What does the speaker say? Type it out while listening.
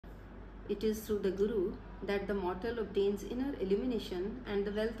It is through the Guru that the mortal obtains inner illumination and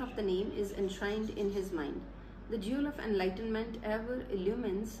the wealth of the name is enshrined in his mind. The jewel of enlightenment ever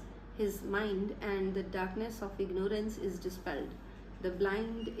illumines his mind and the darkness of ignorance is dispelled. The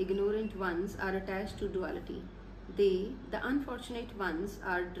blind, ignorant ones are attached to duality. They, the unfortunate ones,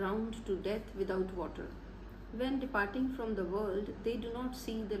 are drowned to death without water. When departing from the world, they do not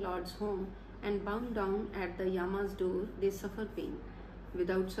see the Lord's home, and bound down at the Yama's door, they suffer pain.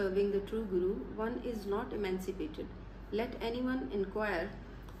 Without serving the true Guru, one is not emancipated. Let anyone inquire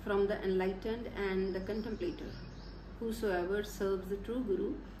from the enlightened and the contemplator. Whosoever serves the true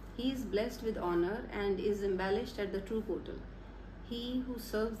Guru, he is blessed with honor and is embellished at the true portal. He who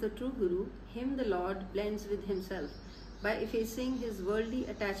serves the true Guru, him the Lord blends with himself. By effacing his worldly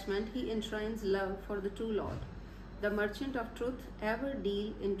attachment, he enshrines love for the true Lord. The merchant of truth ever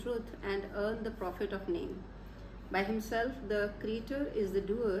deal in truth and earn the profit of name. By himself, the Creator is the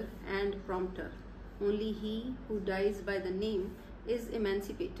doer and prompter. Only he who dies by the name is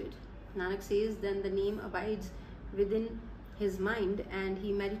emancipated. Nanak says, then the name abides within his mind and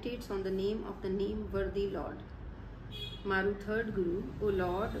he meditates on the name of the name-worthy Lord. Maru third Guru, O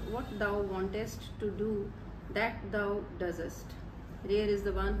Lord, what thou wantest to do, that thou doest. Rare is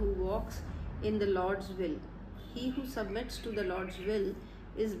the one who walks in the Lord's will. He who submits to the Lord's will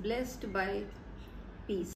is blessed by peace.